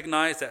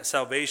recognize that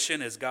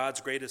salvation is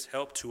God's greatest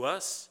help to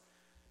us,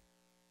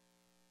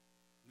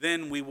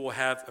 then we will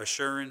have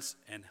assurance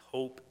and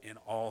hope in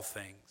all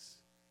things.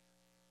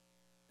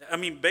 I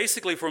mean,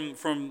 basically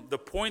from the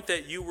point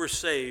that you were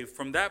saved,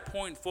 from that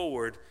point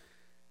forward,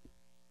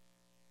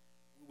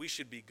 we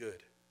should be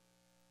good.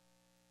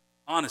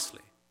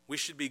 Honestly, we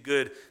should be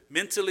good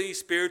mentally,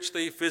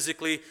 spiritually,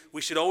 physically.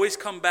 We should always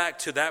come back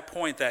to that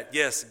point that,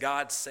 yes,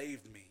 God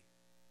saved me.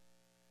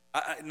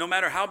 No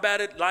matter how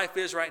bad life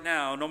is right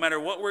now, no matter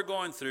what we're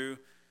going through,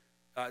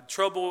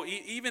 trouble,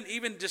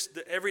 even just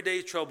the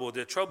everyday trouble,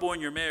 the trouble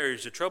in your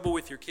marriage, the trouble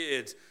with your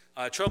kids,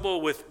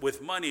 trouble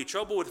with money,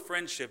 trouble with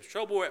friendships,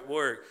 trouble at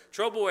work,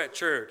 trouble at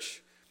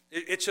church.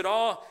 It should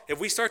all, if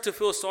we start to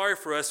feel sorry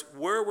for us,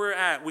 where we're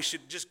at, we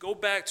should just go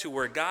back to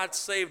where God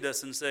saved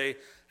us and say,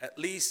 at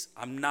least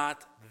I'm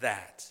not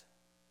that.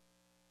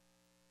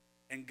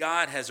 And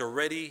God has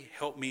already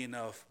helped me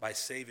enough by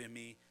saving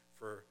me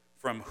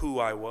from who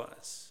I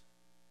was.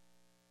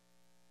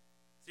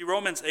 See,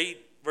 Romans 8,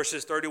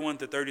 verses 31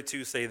 to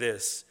 32 say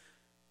this.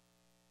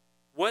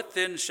 What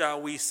then shall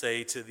we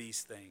say to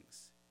these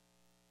things?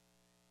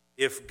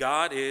 If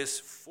God is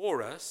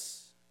for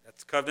us,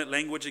 that's covenant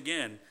language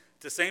again.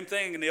 It's the same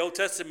thing in the Old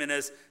Testament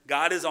as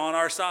God is on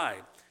our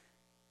side.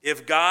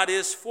 If God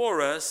is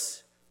for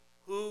us,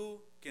 who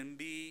can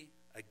be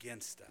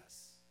against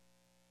us?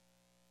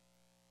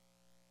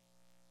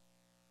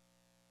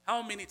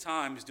 How many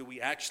times do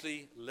we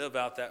actually live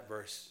out that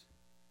verse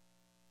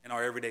in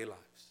our everyday lives?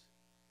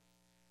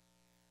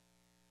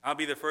 I'll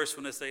be the first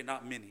one to say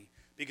not many.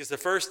 Because the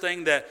first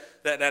thing that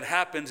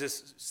happens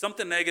is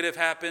something negative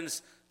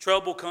happens,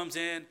 trouble comes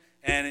in,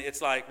 and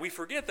it's like we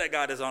forget that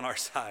God is on our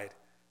side.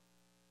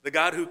 The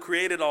God who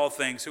created all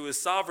things, who is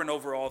sovereign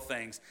over all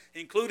things,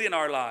 including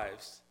our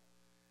lives.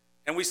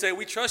 And we say,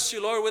 we trust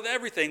you, Lord, with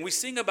everything. We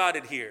sing about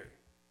it here.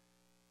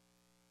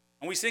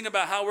 And we sing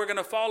about how we're going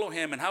to follow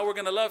him and how we're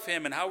going to love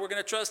him and how we're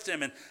going to trust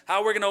him and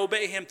how we're going to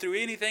obey him through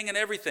anything and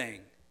everything.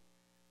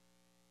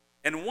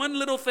 And one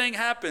little thing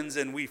happens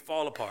and we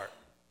fall apart.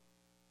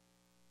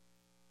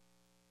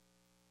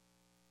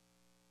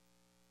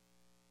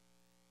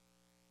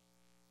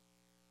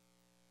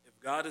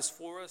 If God is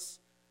for us,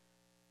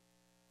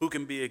 who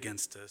can be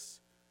against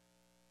us?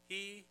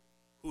 He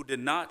who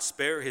did not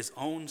spare his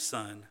own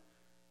son,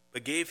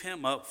 but gave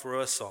him up for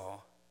us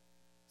all.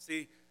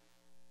 See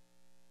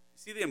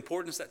the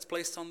importance that's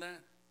placed on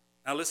that?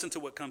 Now listen to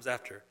what comes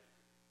after.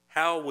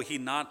 How will he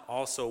not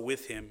also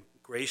with him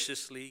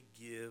graciously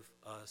give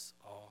us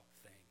all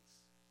things?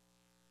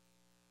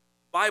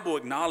 The Bible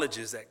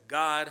acknowledges that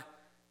God,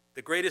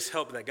 the greatest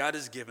help that God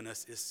has given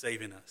us is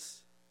saving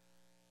us.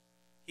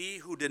 He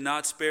who did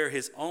not spare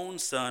his own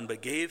son,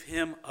 but gave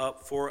him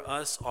up for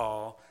us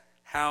all,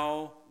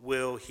 how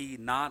will he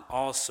not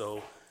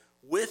also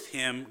with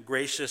him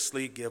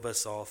graciously give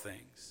us all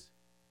things?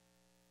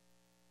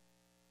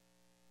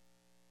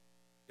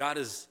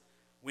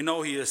 We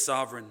know he is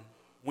sovereign.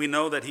 We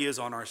know that he is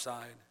on our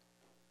side.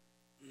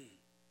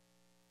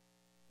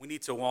 We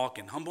need to walk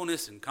in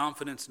humbleness and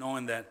confidence,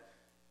 knowing that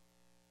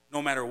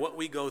no matter what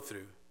we go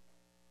through,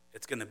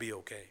 it's going to be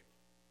okay.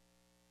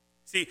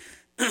 See,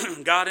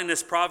 God in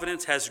his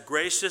providence has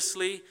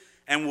graciously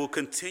and will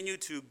continue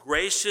to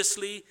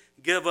graciously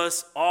give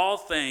us all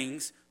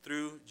things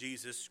through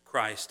Jesus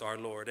Christ our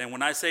Lord. And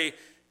when I say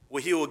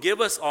he will give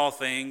us all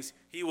things,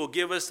 he will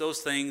give us those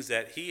things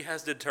that he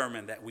has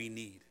determined that we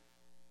need.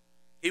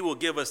 He will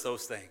give us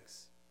those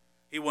things.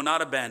 He will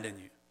not abandon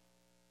you.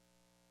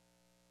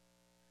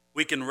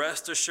 We can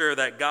rest assured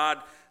that God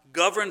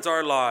governs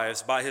our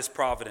lives by his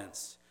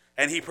providence,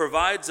 and he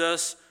provides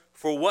us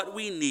for what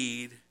we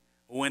need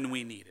when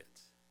we need it.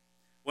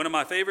 One of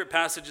my favorite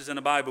passages in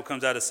the Bible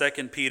comes out of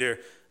 2 Peter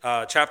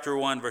chapter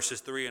 1,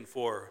 verses 3 and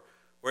 4,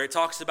 where it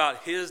talks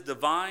about his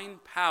divine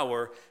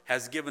power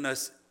has given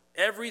us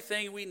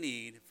everything we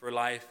need for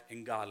life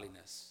and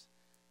godliness.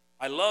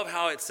 I love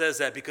how it says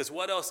that, because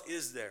what else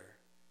is there?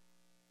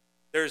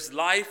 There's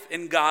life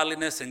and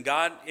godliness, and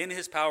God in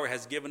his power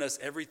has given us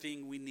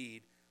everything we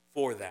need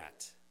for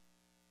that.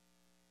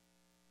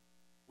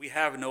 We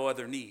have no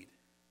other need.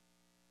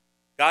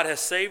 God has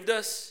saved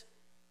us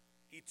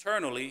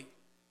eternally,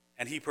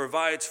 and he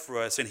provides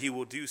for us, and he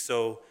will do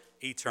so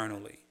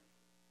eternally.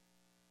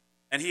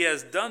 And he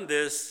has done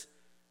this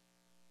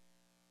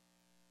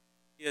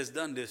He has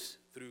done this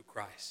through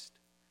Christ.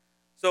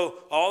 So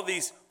all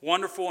these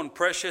wonderful and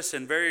precious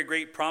and very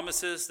great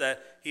promises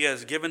that he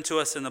has given to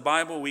us in the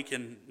Bible, we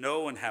can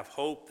know and have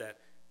hope that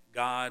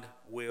God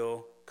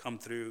will come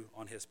through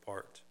on his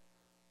part.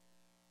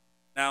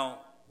 Now,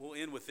 we'll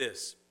end with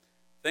this.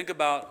 Think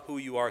about who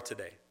you are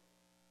today.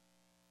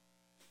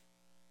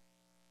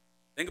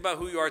 Think about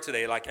who you are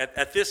today. Like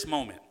at this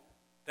moment,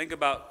 think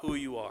about who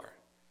you are.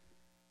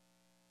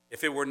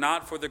 If it were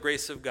not for the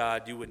grace of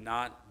God, you would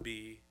not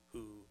be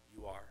who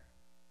you are.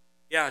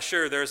 Yeah,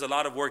 sure, there's a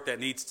lot of work that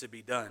needs to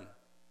be done.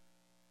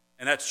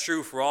 And that's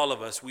true for all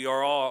of us. We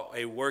are all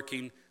a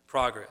working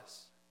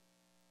progress.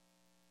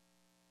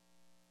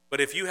 But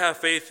if you have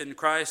faith in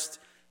Christ,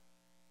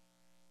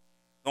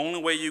 the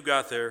only way you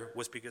got there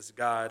was because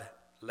God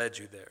led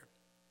you there.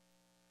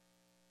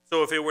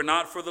 So if it were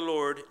not for the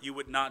Lord, you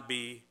would not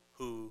be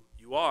who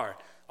you are.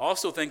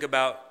 Also think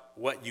about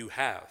what you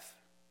have.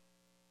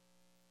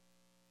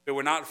 If it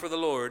were not for the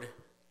Lord,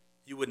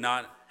 you would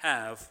not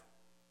have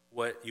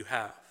what you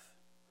have.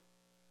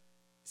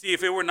 See,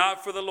 if it were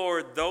not for the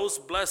Lord, those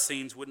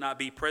blessings would not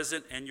be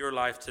present in your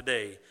life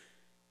today.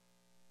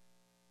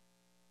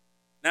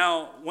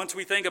 Now, once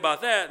we think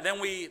about that,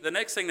 then the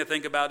next thing to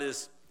think about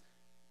is,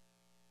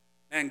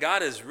 man,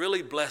 God has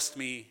really blessed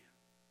me.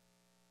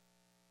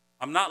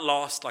 I'm not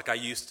lost like I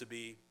used to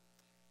be.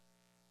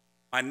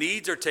 My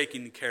needs are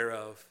taken care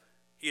of.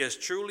 He has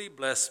truly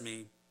blessed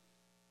me.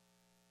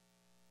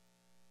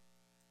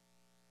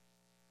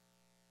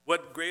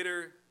 What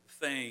greater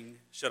thing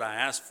should I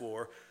ask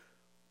for?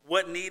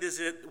 What need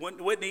is it?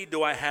 What need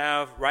do I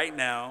have right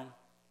now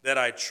that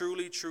I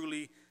truly,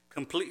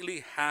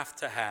 completely have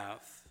to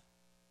have?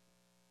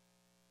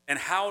 And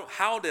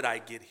how did I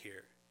get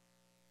here?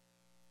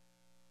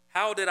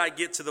 How did I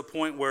get to the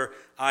point where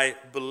I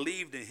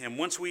believed in him?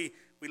 Once we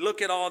look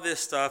at all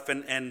this stuff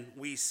and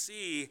we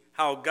see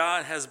how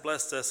God has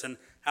blessed us and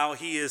how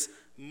he is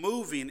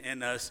moving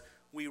in us,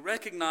 we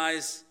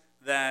recognize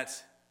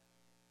that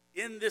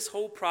in this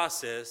whole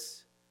process,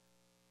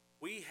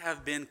 we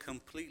have been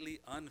completely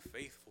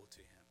unfaithful to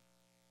him.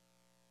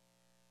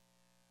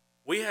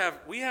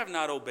 We have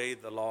not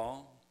obeyed the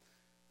law.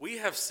 We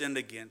have sinned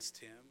against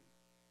him.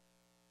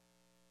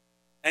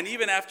 And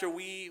even after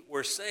we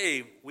were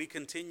saved, we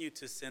continue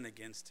to sin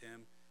against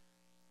him.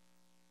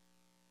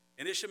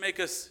 And it should make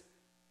us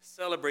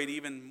celebrate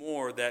even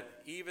more that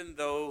even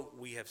though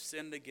we have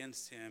sinned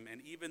against him,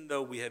 and even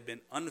though we have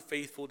been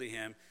unfaithful to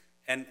him,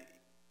 and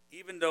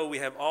even though we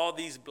have all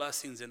these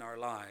blessings in our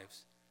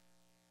lives,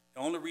 the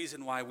only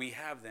reason why we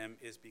have them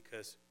is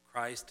because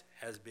Christ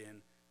has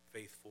been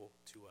faithful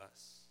to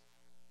us.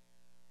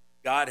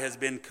 God has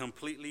been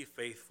completely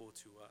faithful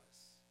to us.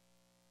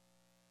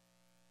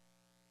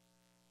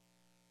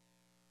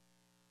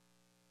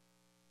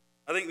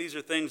 I think these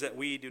are things that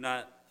we do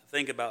not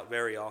think about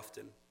very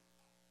often.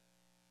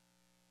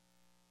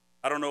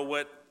 I don't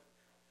know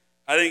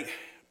I think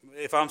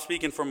if I'm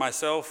speaking for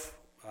myself,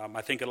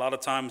 I think a lot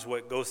of times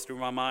what goes through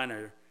my mind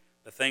are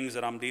the things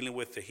that I'm dealing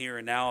with, the here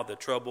and now, the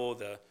trouble,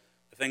 the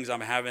things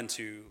I'm having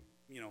to,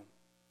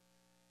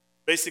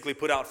 basically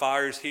put out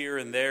fires here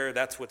and there.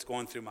 That's what's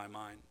going through my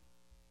mind.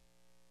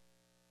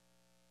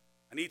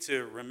 I need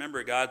to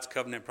remember God's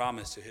covenant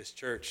promise to his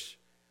church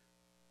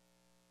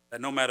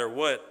that no matter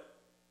what,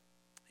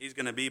 he's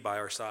going to be by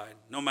our side.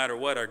 No matter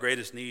what, our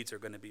greatest needs are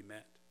going to be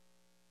met.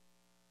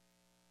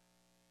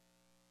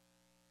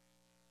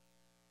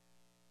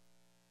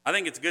 I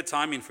think it's good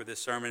timing for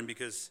this sermon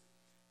because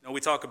we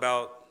talk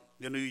about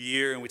the new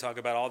year and we talk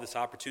about all this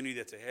opportunity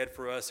that's ahead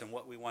for us and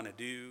what we want to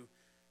do,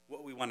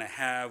 what we want to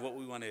have, what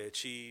we want to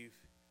achieve.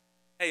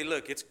 Hey,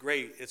 look, it's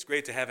great. It's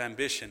great to have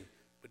ambition,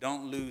 but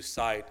don't lose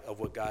sight of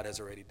what God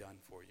has already done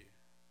for you.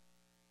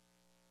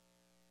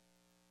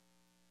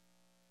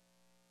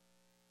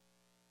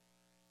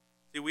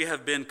 See, we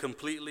have been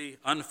completely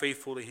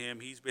unfaithful to him.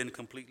 He's been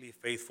completely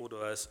faithful to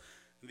us.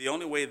 And the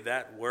only way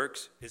that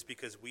works is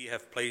because we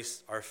have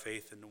placed our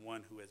faith in the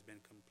one who has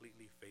been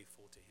completely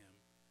faithful to him.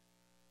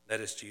 That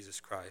is Jesus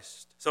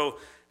Christ. So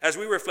as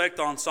we reflect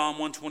on Psalm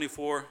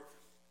 124,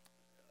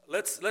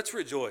 let's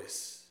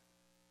rejoice.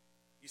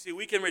 You see,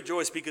 we can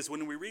rejoice because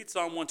when we read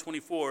Psalm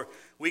 124,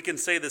 we can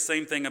say the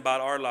same thing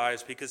about our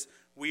lives because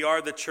we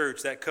are the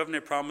church. That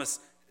covenant promise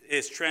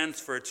is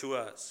transferred to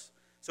us.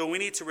 So we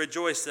need to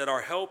rejoice that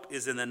our help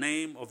is in the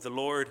name of the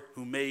Lord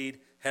who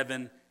made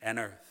heaven and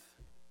earth.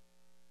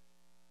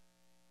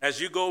 As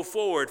you go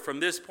forward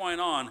from this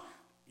point on,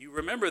 you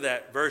remember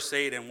that verse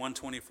 8 and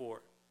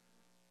 124.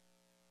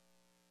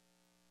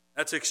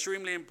 That's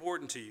extremely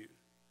important to you.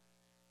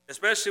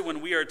 Especially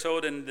when we are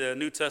told in the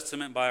New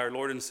Testament by our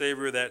Lord and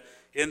Savior that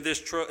in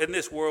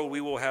this world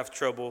we will have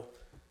trouble.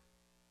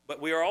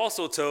 But we are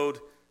also told,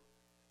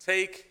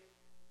 take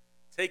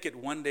it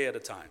one day at a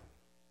time.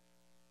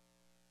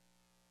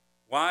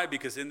 Why?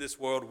 Because in this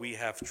world we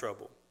have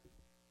trouble.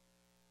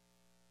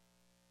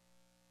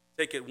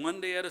 Take it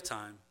one day at a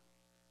time.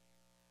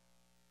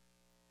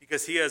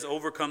 Because he has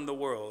overcome the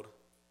world.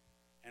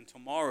 And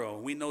tomorrow,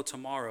 we know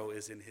tomorrow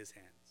is in his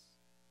hands.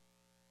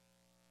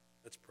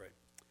 Let's pray.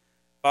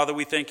 Father,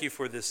 we thank you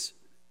for this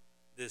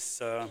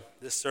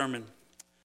sermon.